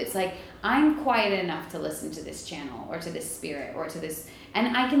you. It's like, I'm quiet enough to listen to this channel or to this spirit or to this,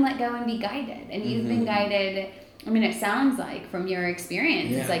 and I can let go and be guided. And you've been guided. I mean, it sounds like from your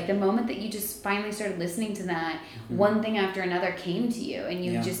experience, it's like the moment that you just finally started listening to that, one thing after another came to you, and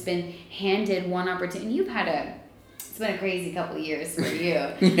you've just been handed one opportunity. And you've had it's been a crazy couple of years for you.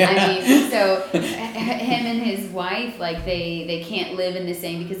 I mean, so him and his wife, like they can't live in the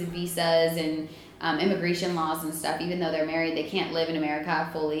same, because of visas and immigration laws and stuff. Even though they're married, they can't live in America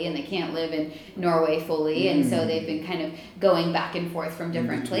fully, and they can't live in Norway fully, and so they've been kind of going back and forth from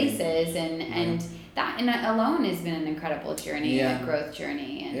different places, and that and alone has been an incredible journey, a growth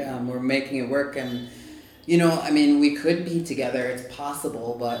journey. And we're making it work, and you know, I mean, we could be together. It's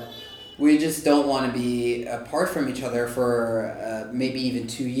possible, but we just don't want to be apart from each other for maybe even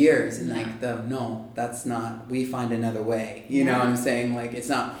 2 years. And that's not, we find another way. You know what I'm saying? Like, it's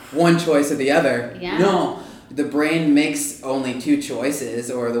not one choice or the other. Yeah. No, the brain makes only 2 choices,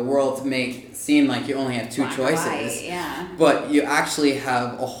 or the world make seem like you only have 2 choices. Right, but you actually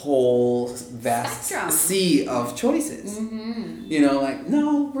have a whole vast sea of choices. You know, like,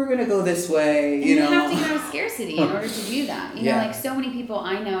 no, we're going to go this way. And you have to get out of scarcity in order to do that. You know, like so many people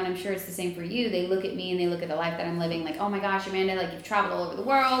I know, and I'm sure it's the same for you, they look at me and they look at the life that I'm living like, oh my gosh, Amanda, like you've traveled all over the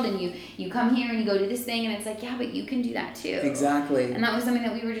world, and you come here and you go do this thing, and it's like, yeah, but you can do that too. Exactly. And that was something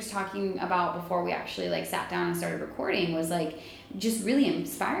that we were just talking about before we actually like sat down and started recording, was like just really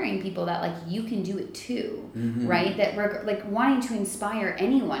inspiring people that like you can do it too, right? That we're like wanting to inspire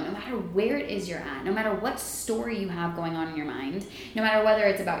anyone, no matter where it is you're at, no matter what story you have going on in your mind, no matter whether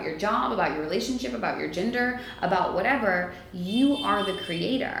it's about your job, about your relationship, about your gender, about whatever, you are the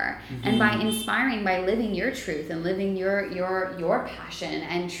creator. And by inspiring, by living your truth and living your passion,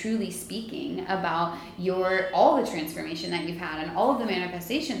 and truly speaking about all the transformation that you've had and all of the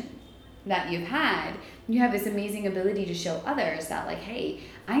manifestation that you've had, you have this amazing ability to show others that like, hey,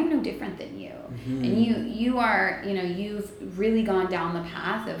 I am no different than you. And you are, you know, you've really gone down the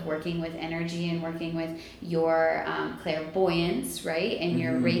path of working with energy and working with your clairvoyance, right? And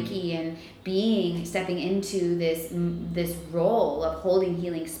your Reiki, and stepping into this role of holding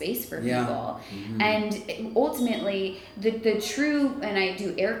healing space for people. And ultimately, the true, and I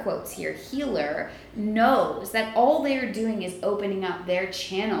do air quotes here, healer knows that all they're doing is opening up their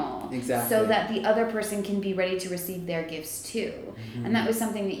channel so that the other person can be ready to receive their gifts too. And that was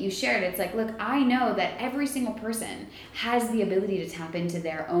something that you shared. It's like, look, I know that every single person has the ability to tap into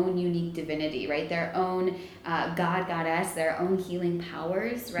their own unique divinity, right? Their own God, goddess, their own healing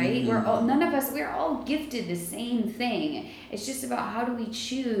powers, right? We're all gifted the same thing. It's just about how do we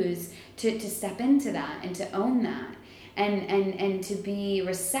choose to step into that and to own that, and to be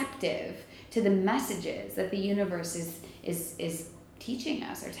receptive to the messages that the universe is teaching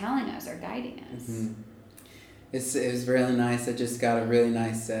us or telling us or guiding us. It was really nice. I just got a really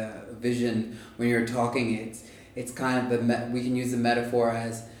nice vision when you were talking. It's kind of we can use the metaphor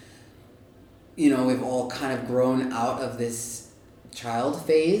as, you know, we've all kind of grown out of this child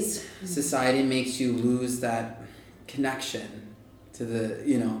phase. Society makes you lose that connection to the,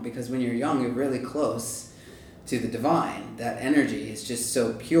 you know, because when you're young, you're really close to the divine. That energy is just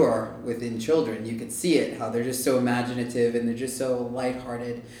so pure within children. You can see it, how they're just so imaginative and they're just so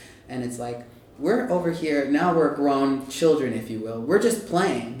lighthearted. And it's like, we're over here, now we're grown children, if you will. We're just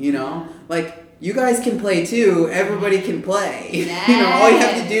playing, you know? Like, you guys can play too. Everybody can play. Yes. You know, all you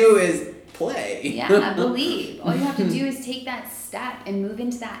have to do is play. Yeah, believe. All you have to do is take that step and move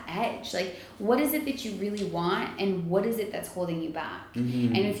into that edge. Like, what is it that you really want, and what is it that's holding you back?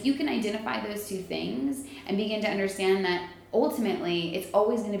 And if you can identify those two things and begin to understand that ultimately it's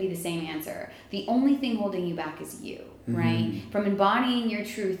always going to be the same answer. The only thing holding you back is you, right? From embodying your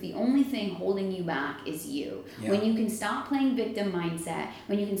truth, the only thing holding you back is you. When you can stop playing victim mindset,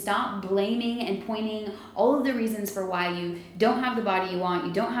 when you can stop blaming and pointing all of the reasons for why you don't have the body you want,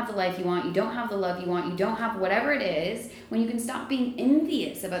 you don't have the life you want, you don't have the love you want, you don't have whatever it is, when you can stop being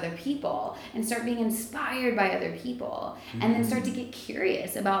envious of other people and start being inspired by other people, and then start to get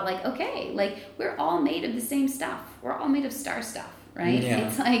curious about like, okay, like we're all made of the same stuff. We're all made of star stuff, right? Yeah.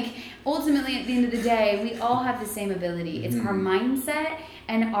 It's like, ultimately at the end of the day, we all have the same ability. It's our mindset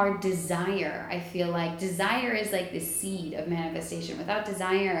and our desire. I feel like desire is like the seed of manifestation. Without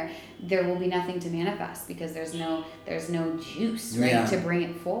desire, there will be nothing to manifest, because there's no juice, right, to bring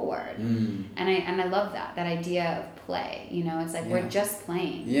it forward. And I love that idea of play. You know, it's like we're just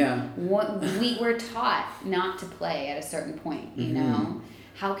playing. We're taught not to play at a certain point, you know.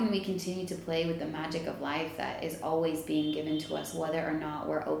 How can we continue to play with the magic of life that is always being given to us, whether or not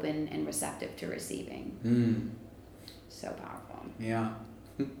we're open and receptive to receiving? So powerful. Yeah.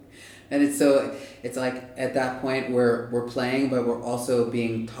 And it's like at that point we're playing, but we're also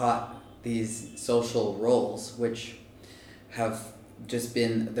being taught these social roles, which have just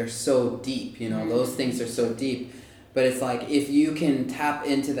been, they're so deep, you know, those things are so deep. But it's like, if you can tap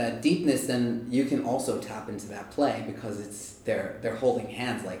into that deepness, then you can also tap into that play, because it's they're holding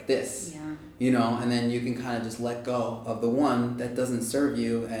hands like this. Yeah. You know, and then you can kind of just let go of the one that doesn't serve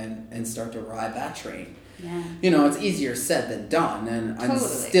you and start to ride that train. Yeah. You know, it's easier said than done, and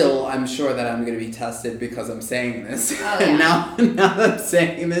Totally. I'm sure that I'm going to be tested because I'm saying this. Oh, And yeah. now that I'm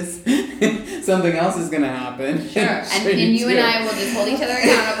saying this, something else is going to happen. Sure. And you and I will just hold each other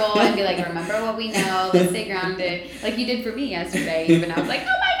accountable and be like, remember what we know, let's stay grounded. Like you did for me yesterday. Even I was like, oh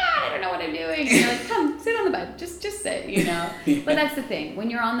my God, I don't know what I'm doing. And you're like, come, sit on the bed. Just sit, you know. Yeah. But that's the thing.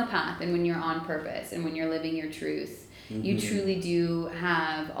 When you're on the path and when you're on purpose and when you're living your truth, you truly do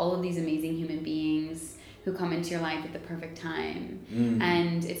have all of these amazing human beings who come into your life at the perfect time.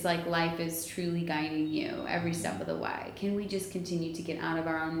 And it's like life is truly guiding you every step of the way. Can we just continue to get out of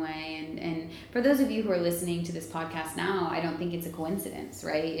our own way? And for those of you who are listening to this podcast now, I don't think it's a coincidence,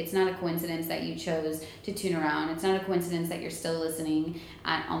 right? It's not a coincidence that you chose to tune around. It's not a coincidence that you're still listening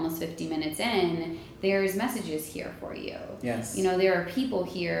at almost 50 minutes in. There's messages here for you. Yes. You know, there are people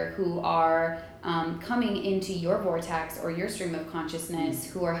here who are coming into your vortex or your stream of consciousness,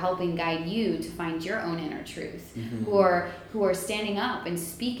 who are helping guide you to find your own inner truth, who are standing up and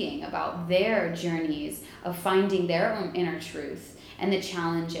speaking about their journeys of finding their own inner truth and the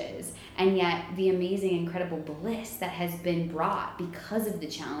challenges, and yet the amazing, incredible bliss that has been brought because of the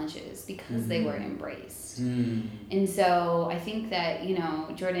challenges, because they were embraced. And so I think that, you know,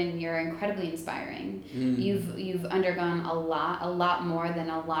 Jordan, you're incredibly inspiring. You've undergone a lot more than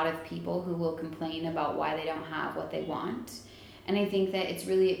a lot of people who will complain about why they don't have what they want. And I think that it's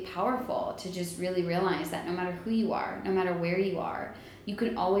really powerful to just really realize that no matter who you are, no matter where you are, you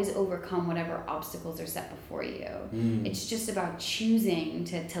can always overcome whatever obstacles are set before you. It's just about choosing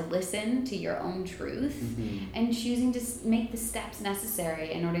to listen to your own truth and choosing to make the steps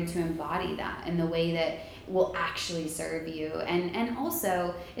necessary in order to embody that in the way that will actually serve you. And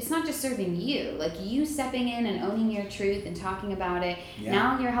also, it's not just serving you, like you stepping in and owning your truth and talking about it. Yeah.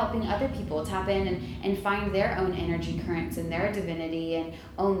 Now you're helping other people tap in and find their own energy currents and their divinity and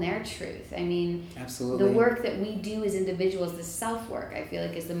own their truth. I mean, absolutely. The work that we do as individuals, the self-work, I feel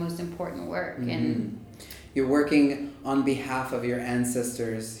like is the most important work. And you're working on behalf of your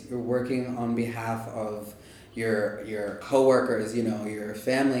ancestors. You're working on behalf of your coworkers, you know, your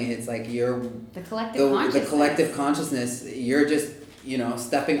family. It's like you're the collective consciousness. You're just, you know,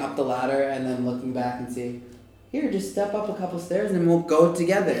 stepping up the ladder and then looking back and see, here, just step up a couple stairs and then we'll go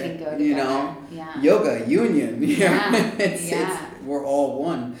together. We can go together. You know, yeah. Yoga, union. Yeah. It's we're all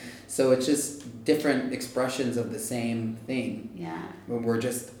one. So it's just different expressions of the same thing. Yeah. But we're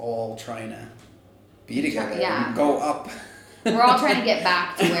just all trying to be together Yeah. and go up. We're all trying to get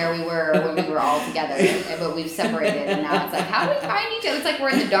back to where we were when we were all together, but we've separated, and now it's like, how do we find each other? It's like we're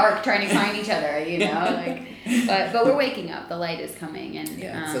in the dark trying to find each other, you know. Like, but we're waking up. The light is coming, and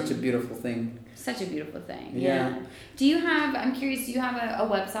it's such a beautiful thing. Such a beautiful thing. Yeah. Do you have? I'm curious. Do you have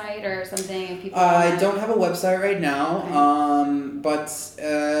a website or something? If people. I don't have a website right now. Okay. But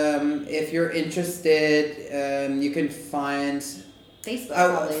if you're interested, you can find.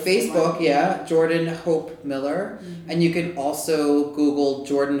 Facebook. Yeah, Jordan Hope Miller. And you can also Google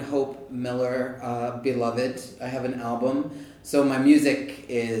Jordan Hope Miller, Beloved. I have an album. So my music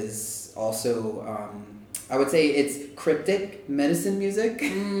is also, I would say it's cryptic medicine music.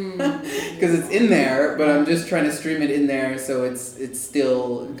 Because it's in there, but I'm just trying to stream it in there so it's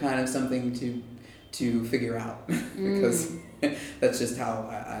still kind of something to figure out. Because that's just how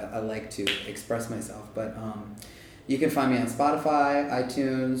I like to express myself. But you can find me on Spotify,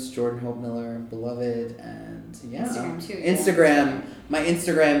 iTunes, Jordan Hope Miller, Beloved, and Instagram too. Instagram. My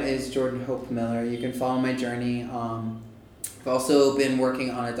Instagram is Jordan Hope Miller. You can follow my journey. I've also been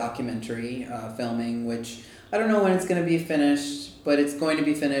working on a documentary filming, which I don't know when it's going to be finished, but it's going to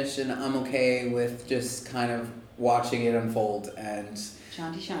be finished, and I'm okay with just kind of watching it unfold and.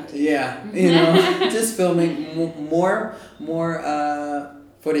 Shanti. Yeah, you know, just filming more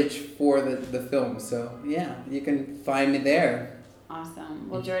footage for the film. So yeah, you can find me there. Awesome.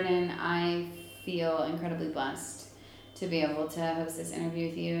 Well, Jordan, I feel incredibly blessed to be able to host this interview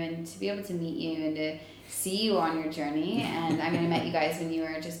with you and to be able to meet you and to see you on your journey. And I mean, I met you guys when you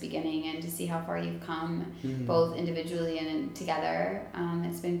were just beginning, and to see how far you've come, both individually and together.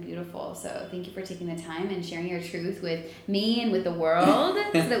 It's been beautiful. So thank you for taking the time and sharing your truth with me and with the world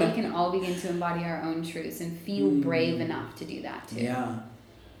so that we can all begin to embody our own truths and feel brave enough to do that too. Yeah.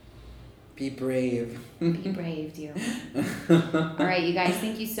 Be brave. Be brave, you. All right, you guys,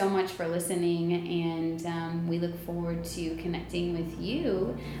 thank you so much for listening, and we look forward to connecting with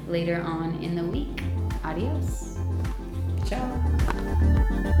you later on in the week. Adios. Ciao.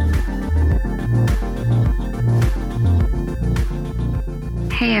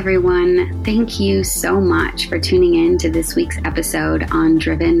 Hey everyone, thank you so much for tuning in to this week's episode on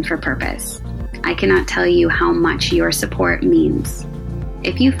Driven for Purpose. I cannot tell you how much your support means.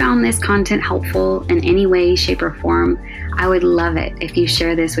 If you found this content helpful in any way, shape, or form, I would love it if you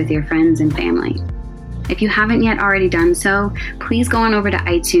share this with your friends and family. If you haven't yet already done so, please go on over to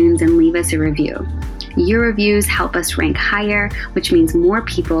iTunes and leave us a review. Your reviews help us rank higher, which means more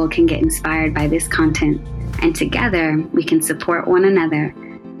people can get inspired by this content, and together we can support one another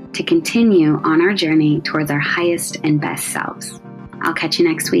to continue on our journey towards our highest and best selves. I'll catch you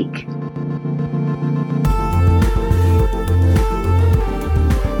next week.